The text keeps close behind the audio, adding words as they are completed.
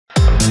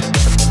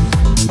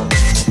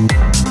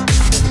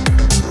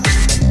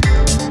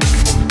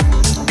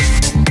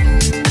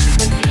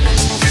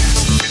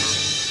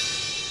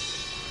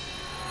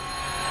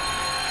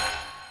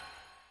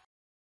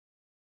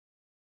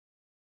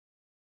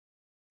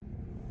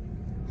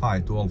Hi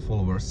to all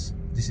followers.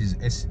 This is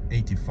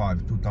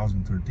S85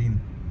 2013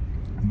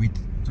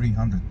 with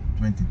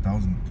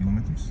 320,000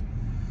 kilometers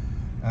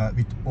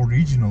with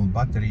original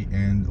battery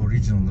and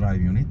original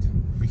drive unit.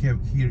 We have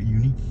here a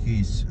unique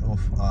case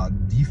of a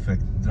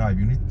defect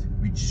drive unit,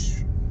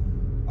 which,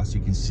 as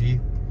you can see,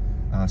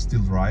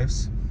 still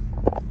drives.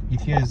 It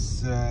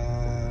has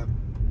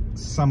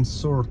some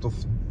sort of,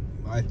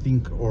 I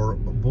think, or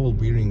ball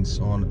bearings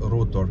on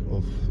rotor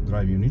of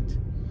drive unit,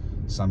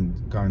 some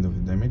kind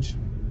of damage.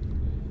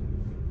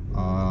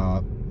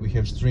 We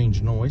have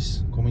strange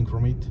noise coming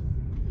from it.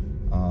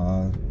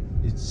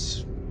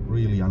 It's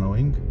really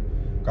annoying.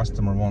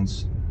 Customer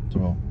wants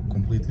to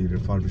completely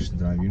refurbish the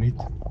drive unit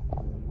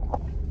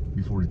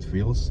before it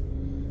fails.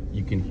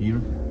 You can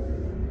hear.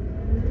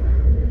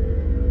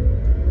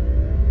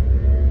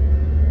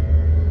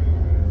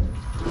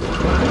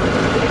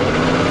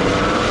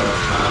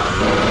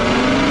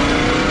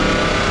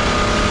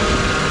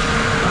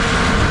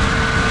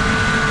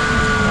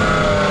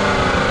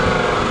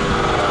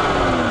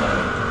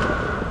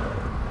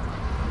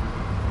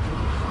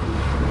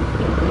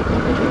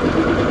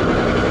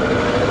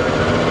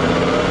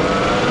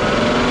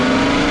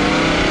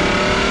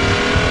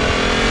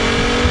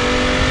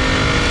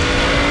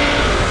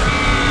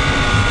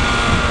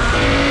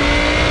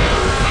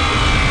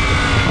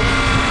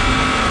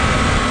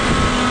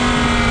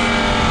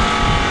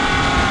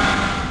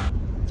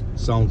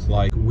 Sounds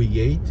like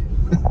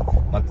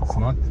V8, but it's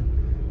not.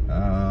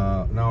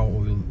 Now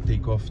we'll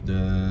take off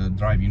the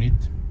drive unit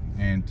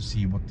and to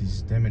see what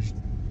is damaged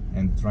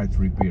and try to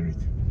repair it.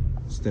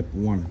 Step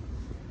 1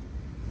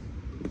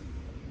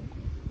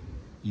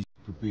 is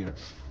prepare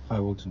high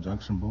voltage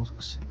junction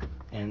box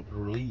and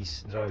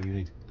release drive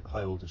unit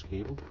high voltage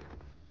cable.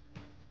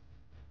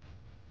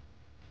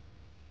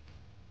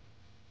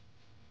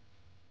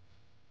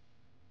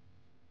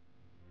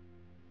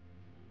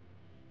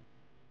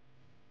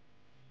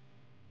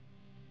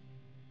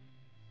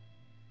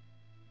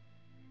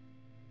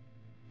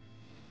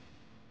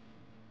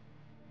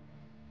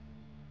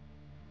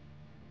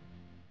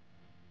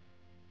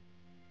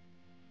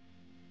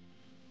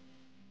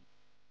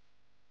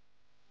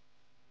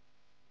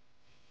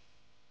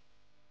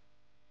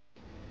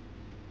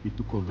 We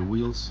took off the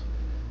wheels,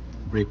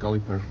 brake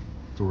caliper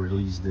to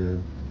release the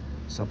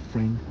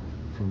subframe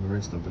from the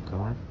rest of the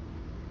car.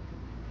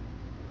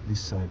 This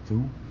side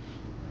too.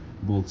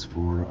 Bolts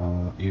for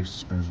air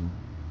suspension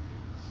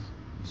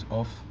is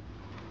off,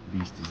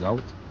 beast is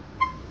out.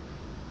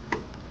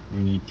 We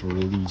need to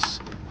release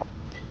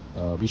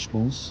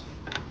wishbones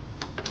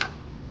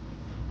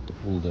to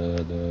pull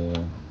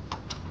the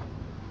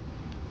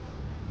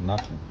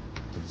nut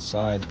to the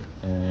side,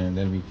 and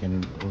then we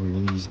can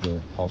release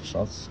the half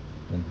shafts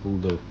and pull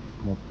the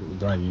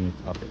drive unit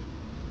up.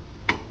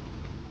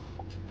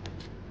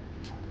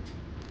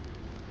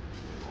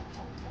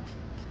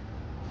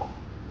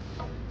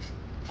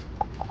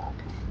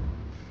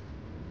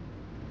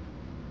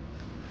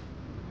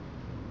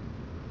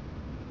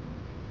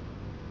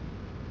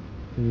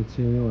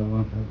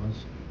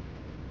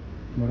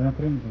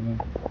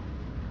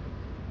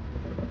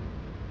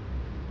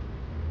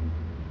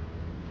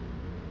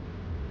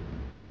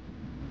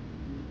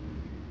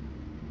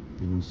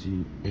 We don't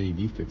see any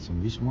defects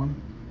on this one,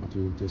 but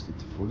we will test it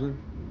further.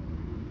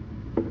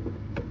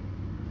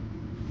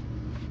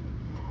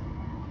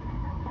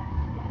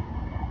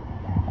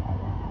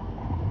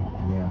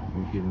 Yeah,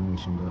 we hear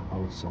noise on the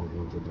outside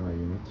of the drive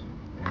unit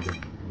and the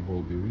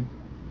ball bearing.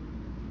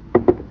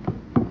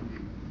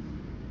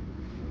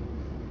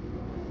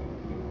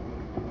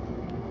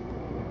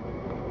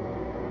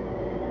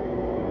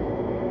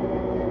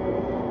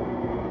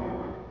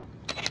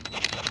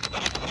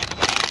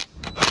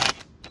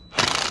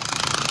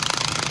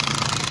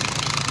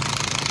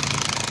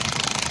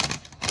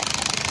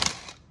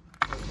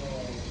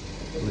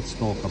 Let's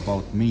talk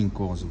about main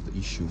cause of the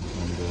issue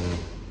on the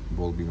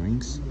ball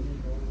bearings.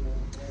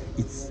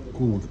 It's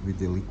cooled with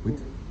the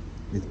liquid,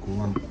 with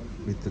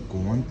the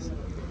coolant.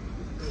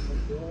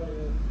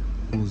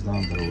 Cools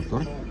down the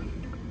rotor,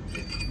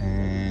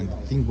 and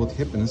think what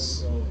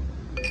happens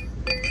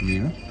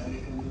here.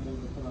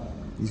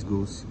 This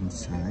goes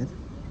inside,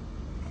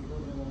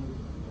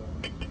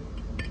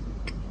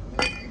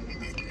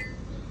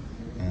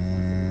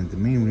 and the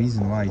main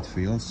reason why it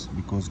fails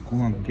because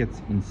coolant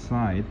gets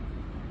inside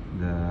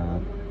the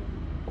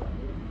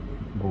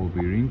ball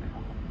bearing.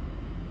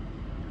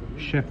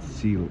 Shaft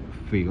seal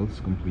fails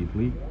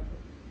completely.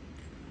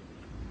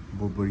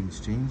 Ball bearing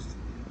is changed.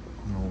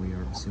 Now we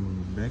are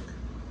assembling it back.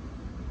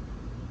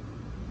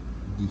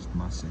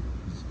 Dichtmasse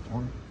is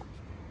on.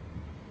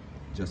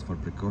 Just for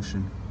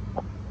precaution,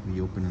 we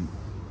open an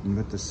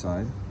inverter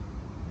side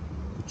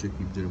to check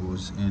if there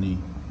was any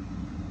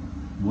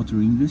water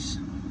ingress.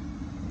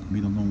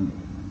 We don't know,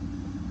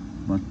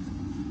 but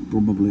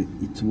probably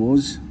it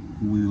was.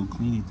 We will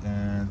clean it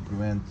and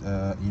prevent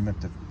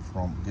inverter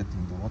from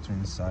getting the water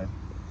inside,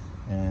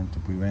 and to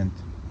prevent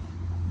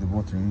the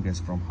water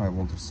ingress from high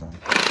voltage side.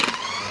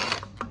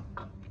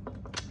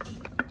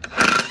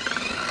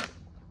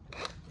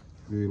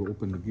 We will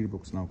open the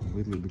gearbox now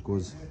completely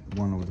because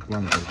one of the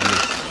planetary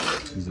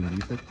gears is in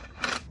defect.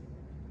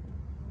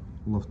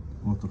 Lot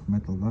of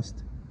metal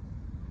dust.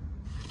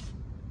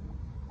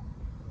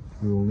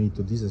 We will need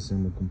to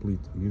disassemble complete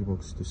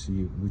gearbox to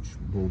see which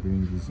ball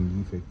bearing is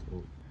in defect.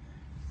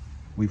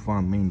 We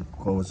found main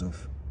cause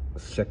of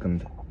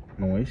second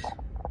noise.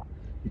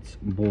 It's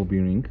ball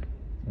bearing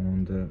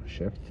on the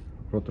shaft,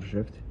 rotor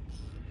shaft.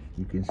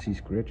 You can see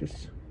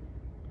scratches,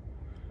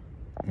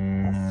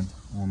 and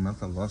all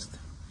metal dust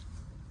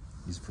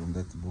is from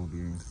that ball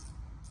bearing.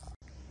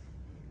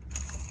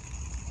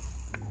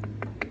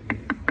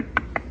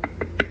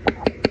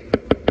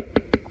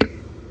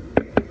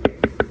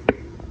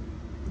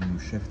 New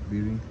shaft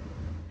bearing.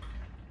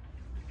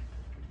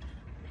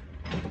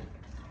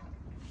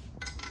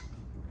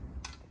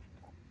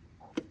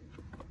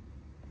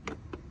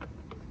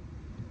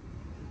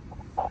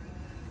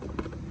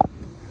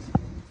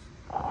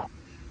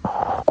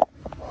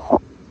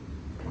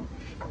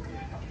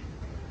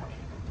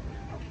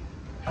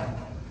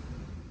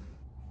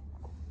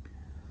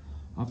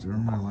 After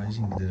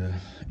analyzing the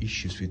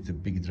issues with the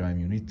big drive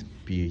unit,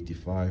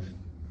 P85,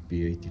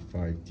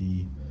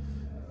 P85D,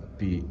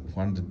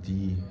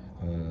 P100D,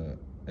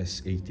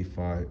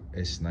 S85,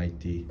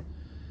 S90,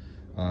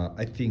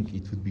 I think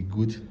it would be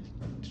good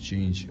to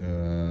change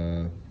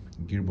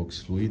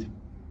gearbox fluid,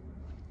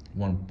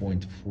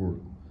 1.4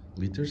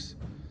 liters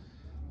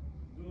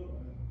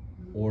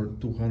or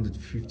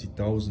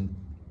 250,000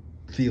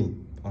 till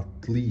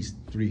at least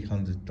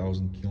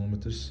 300,000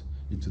 kilometers.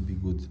 It would be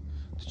good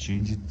to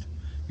change it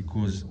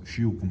because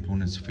few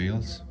components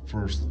fails.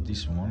 First,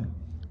 this one.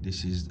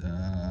 This is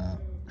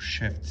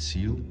shaft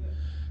seal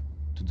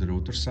to the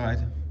rotor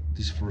side.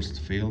 This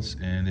first fails,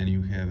 and then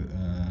you have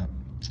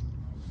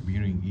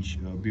bearing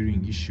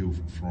issue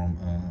from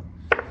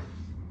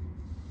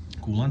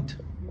coolant.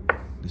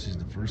 This is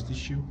the first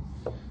issue.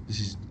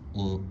 This is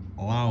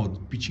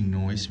loud pitching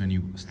noise when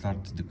you start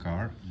the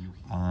car.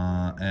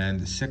 And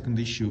the second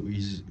issue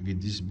is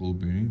with this ball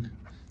bearing.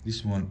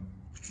 This one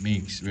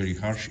makes very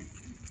harsh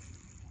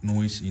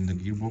noise in the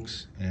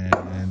gearbox,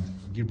 and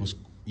gearbox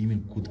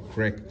even could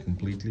crack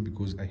completely,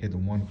 because I had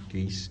one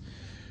case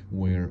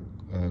where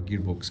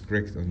gearbox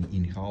cracked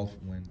in half.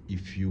 When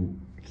if you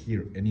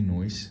hear any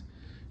noise,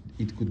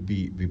 it could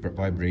be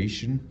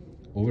vibration,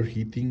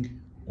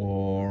 overheating,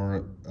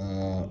 or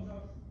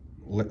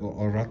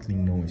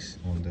rattling noise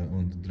on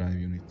the drive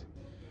unit.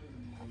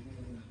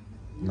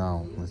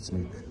 Now let's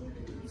make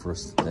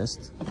first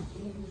test.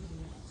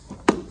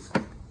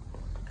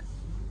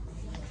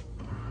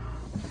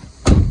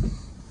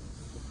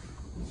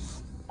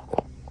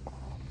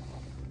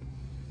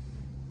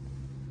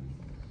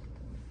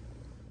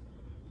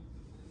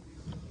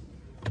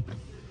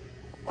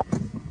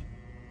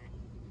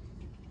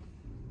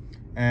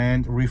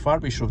 And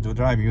refurbish of the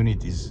drive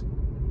unit is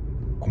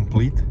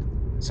complete,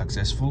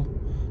 successful.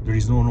 There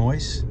is no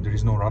noise, there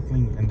is no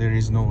rattling, and there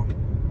is no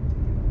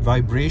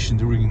vibration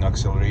during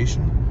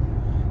acceleration.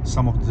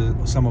 Some of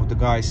the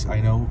guys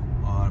I know,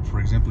 for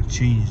example,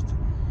 changed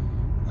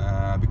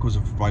because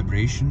of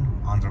vibration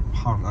under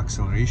hard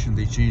acceleration.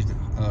 They changed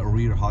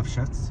rear half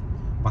shafts,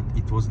 but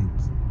it wasn't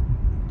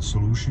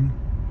solution.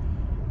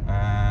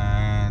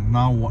 And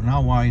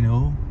now I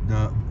know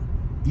the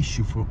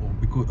issue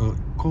because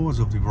cause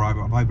of the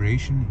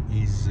vibration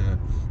is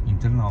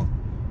internal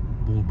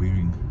ball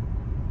bearing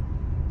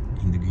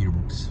in the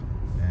gearbox.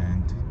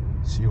 And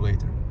see you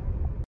later.